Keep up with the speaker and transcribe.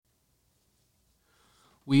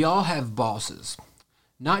We all have bosses,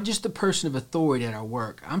 not just the person of authority at our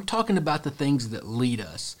work. I'm talking about the things that lead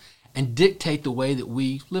us and dictate the way that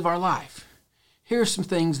we live our life. Here are some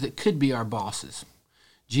things that could be our bosses.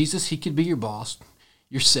 Jesus, he could be your boss.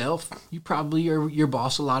 Yourself, you probably are your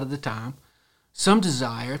boss a lot of the time. Some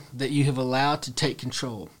desire that you have allowed to take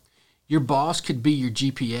control. Your boss could be your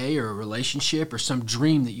GPA or a relationship or some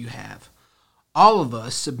dream that you have. All of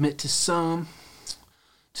us submit to someone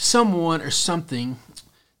or something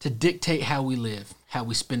to dictate how we live, how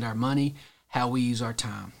we spend our money, how we use our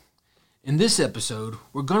time. In this episode,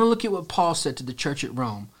 we're going to look at what Paul said to the church at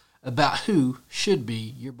Rome about who should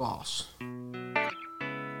be your boss.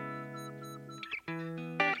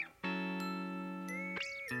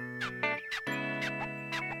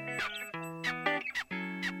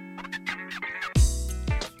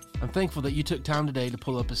 I'm thankful that you took time today to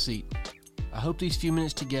pull up a seat. I hope these few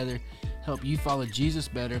minutes together help you follow Jesus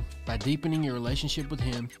better by deepening your relationship with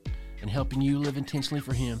Him and helping you live intentionally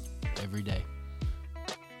for Him every day.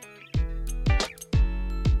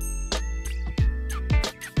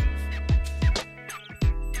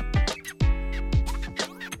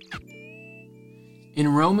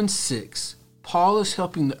 In Romans 6, Paul is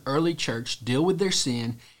helping the early church deal with their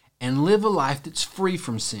sin and live a life that's free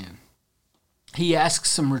from sin. He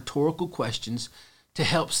asks some rhetorical questions to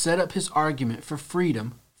help set up his argument for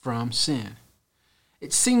freedom from sin.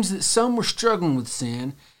 It seems that some were struggling with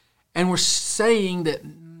sin and were saying that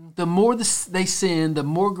the more they sin, the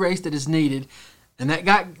more grace that is needed, and at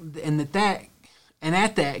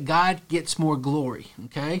that God gets more glory.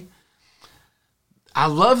 Okay? I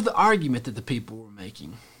love the argument that the people were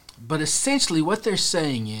making, but essentially what they're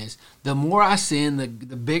saying is the more I sin, the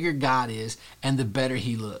bigger God is, and the better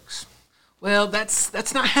He looks. Well,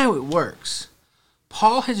 that's not how it works.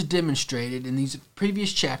 Paul has demonstrated in these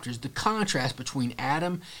previous chapters the contrast between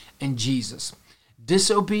Adam and Jesus.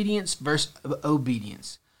 Disobedience versus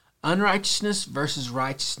obedience. Unrighteousness versus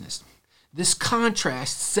righteousness. This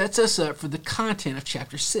contrast sets us up for the content of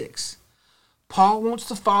chapter 6. Paul wants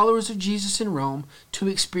the followers of Jesus in Rome to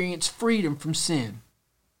experience freedom from sin.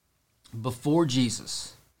 Before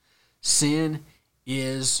Jesus, sin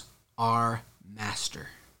is our master.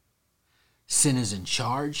 Sin is in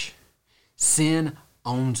charge. Sin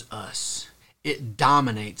owns us. It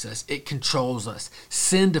dominates us. It controls us.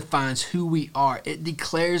 Sin defines who we are. It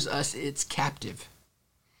declares us its captive.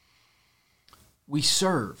 We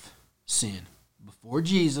serve sin. Before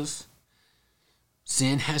Jesus,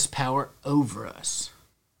 sin has power over us.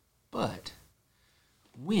 But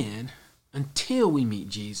until we meet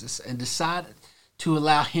Jesus and decide to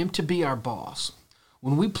allow Him to be our boss,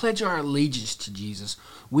 when we pledge our allegiance to Jesus,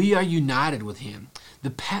 we are united with Him.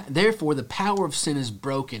 Therefore, the power of sin is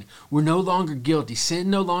broken. We're no longer guilty. Sin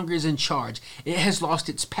no longer is in charge. It has lost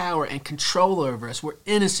its power and control over us. We're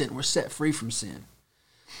innocent. We're set free from sin.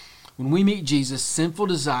 When we meet Jesus, sinful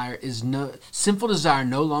desire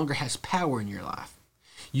no longer has power in your life.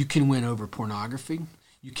 You can win over pornography.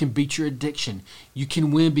 You can beat your addiction. You can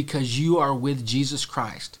win because you are with Jesus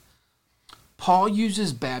Christ. Paul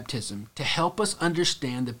uses baptism to help us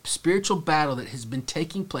understand the spiritual battle that has been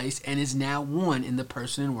taking place and is now won in the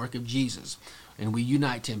person and work of Jesus. And we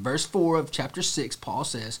unite to Him. Verse 4 of chapter 6, Paul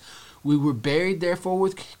says, "We were buried therefore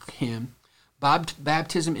with Him by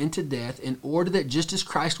baptism into death, in order that just as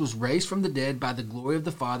Christ was raised from the dead by the glory of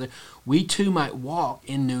the Father, we too might walk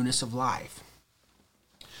in newness of life."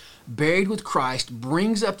 Buried with Christ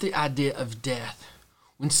brings up the idea of death.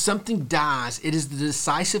 When something dies, it is the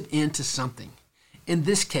decisive end to something. In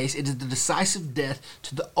this case, it is the decisive death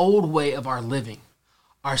to the old way of our living.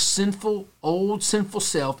 Our old sinful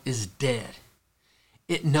self is dead.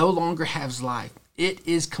 It no longer has life. It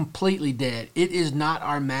is completely dead. It is not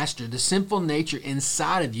our master. The sinful nature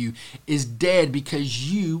inside of you is dead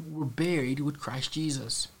because you were buried with Christ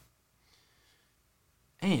Jesus.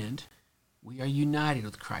 And we are united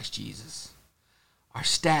with Christ Jesus. Our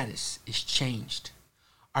status is changed.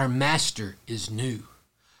 Our master is new.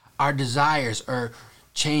 Our desires are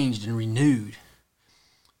changed and renewed.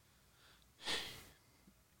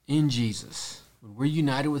 In Jesus, when we're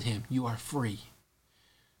united with Him, you are free.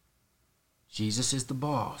 Jesus is the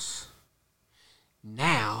boss.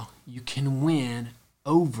 Now you can win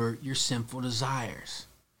over your sinful desires.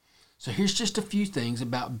 So here's just a few things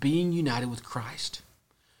about being united with Christ.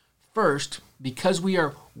 First, because we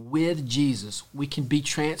are with Jesus, we can be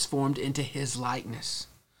transformed into His likeness.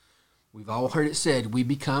 We've all heard it said, we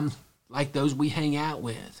become like those we hang out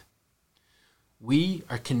with. We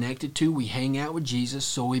are connected to, we hang out with Jesus,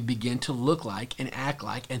 so we begin to look like and act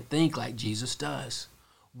like and think like Jesus does.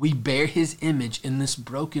 We bear His image in this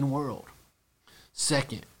broken world.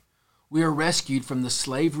 Second, We are rescued from the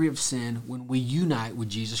slavery of sin when we unite with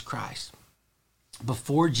Jesus Christ.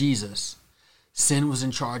 Before Jesus, sin was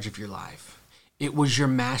in charge of your life. It was your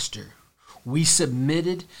master. We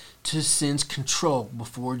submitted to sin's control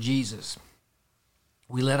before Jesus.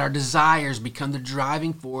 We let our desires become the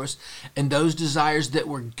driving force, and those desires that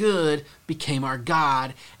were good became our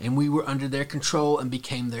God, and we were under their control and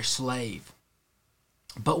became their slave.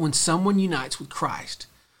 But when someone unites with Christ,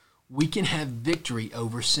 we can have victory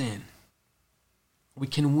over sin. We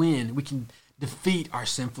can win. We can defeat our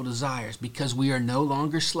sinful desires because we are no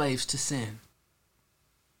longer slaves to sin.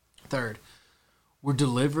 Third, we're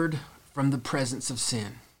delivered from the presence of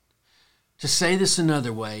sin. To say this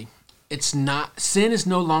another way, sin is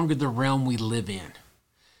no longer the realm we live in.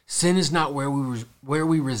 Sin is not where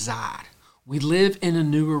we reside. We live in a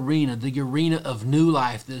new arena, the arena of new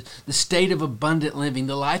life, the state of abundant living,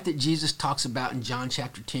 the life that Jesus talks about in John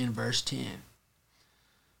chapter 10, verse 10.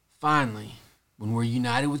 Finally, when we're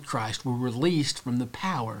united with Christ, we're released from the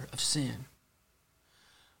power of sin.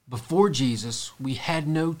 Before Jesus, we had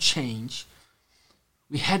no chance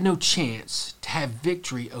to have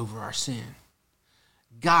victory over our sin.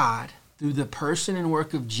 God, through the person and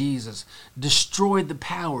work of Jesus, destroyed the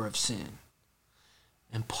power of sin.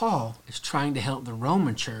 And Paul is trying to help the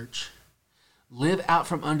Roman church live out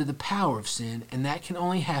from under the power of sin, and that can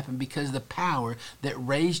only happen because the power that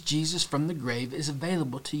raised Jesus from the grave is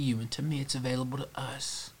available to you and to me. It's available to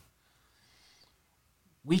us.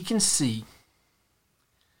 We can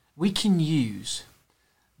use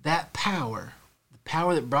that power, the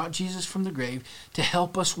power that brought Jesus from the grave, to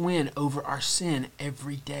help us win over our sin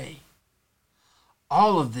every day.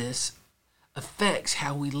 All of this affects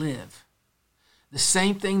how we live. The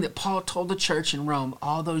same thing that Paul told the church in Rome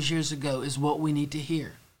all those years ago is what we need to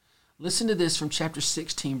hear. Listen to this from chapter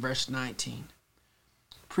 16, verse 19.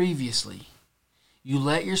 Previously, you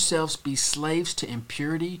let yourselves be slaves to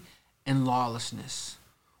impurity and lawlessness,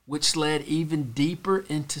 which led even deeper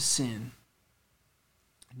into sin.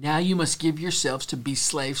 Now you must give yourselves to be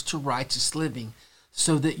slaves to righteous living,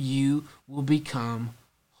 so that you will become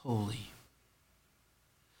holy.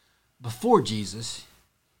 Before Jesus,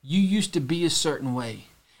 you used to be a certain way,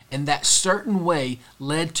 and that certain way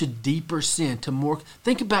led to deeper sin, to more.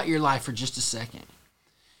 Think about your life for just a second.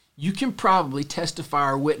 You can probably testify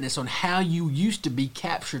or witness on how you used to be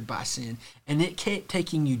captured by sin, and it kept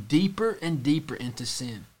taking you deeper and deeper into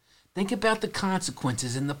sin. Think about the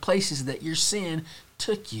consequences and the places that your sin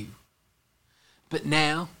took you. But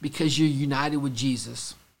now, because you're united with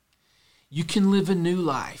Jesus, you can live a new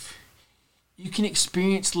life. You can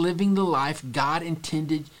experience living the life God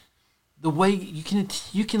intended, the way you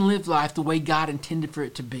can live life the way God intended for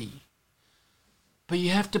it to be. But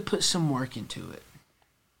you have to put some work into it.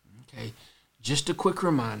 Okay? Just a quick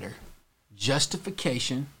reminder.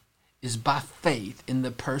 Justification is by faith in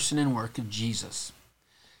the person and work of Jesus.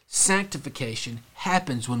 Sanctification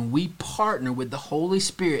happens when we partner with the Holy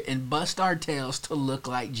Spirit and bust our tails to look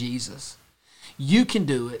like Jesus. You can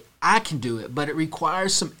do it, I can do it, but it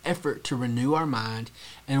requires some effort to renew our mind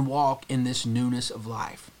and walk in this newness of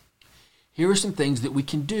life. Here are some things that we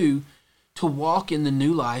can do to walk in the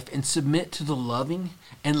new life and submit to the loving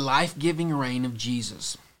and life-giving reign of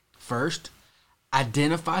Jesus. First,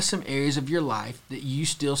 identify some areas of your life that you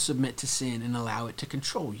still submit to sin and allow it to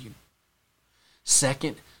control you.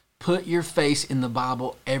 Second, put your face in the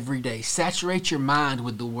Bible every day. Saturate your mind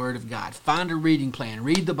with the Word of God. Find a reading plan.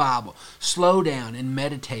 Read the Bible. Slow down and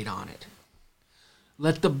meditate on it.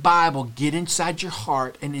 Let the Bible get inside your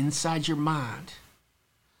heart and inside your mind.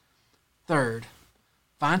 Third,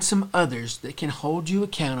 find some others that can hold you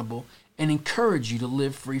accountable and encourage you to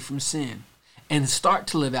live free from sin, and start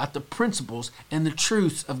to live out the principles and the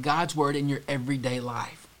truths of God's Word in your everyday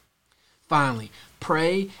life. Finally,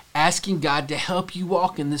 pray, asking God to help you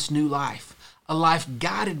walk in this new life, a life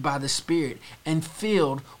guided by the Spirit and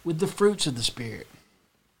filled with the fruits of the Spirit.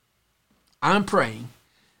 I'm praying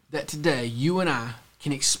that today you and I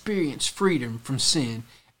can experience freedom from sin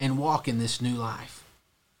and walk in this new life.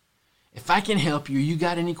 If I can help you or you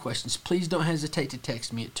got any questions, please don't hesitate to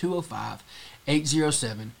text me at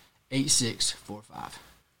 205-807-8645.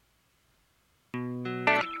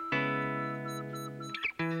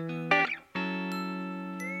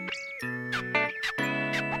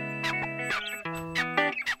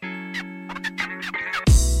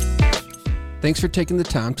 Thanks for taking the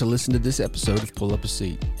time to listen to this episode of Pull Up a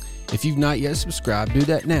Seat. If you've not yet subscribed, do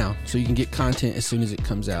that now so you can get content as soon as it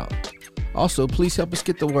comes out. Also, please help us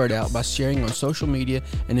get the word out by sharing on social media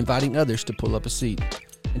and inviting others to pull up a seat.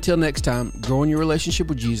 Until next time, grow in your relationship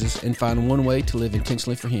with Jesus and find one way to live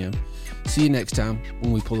intentionally for Him. See you next time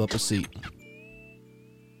when we pull up a seat.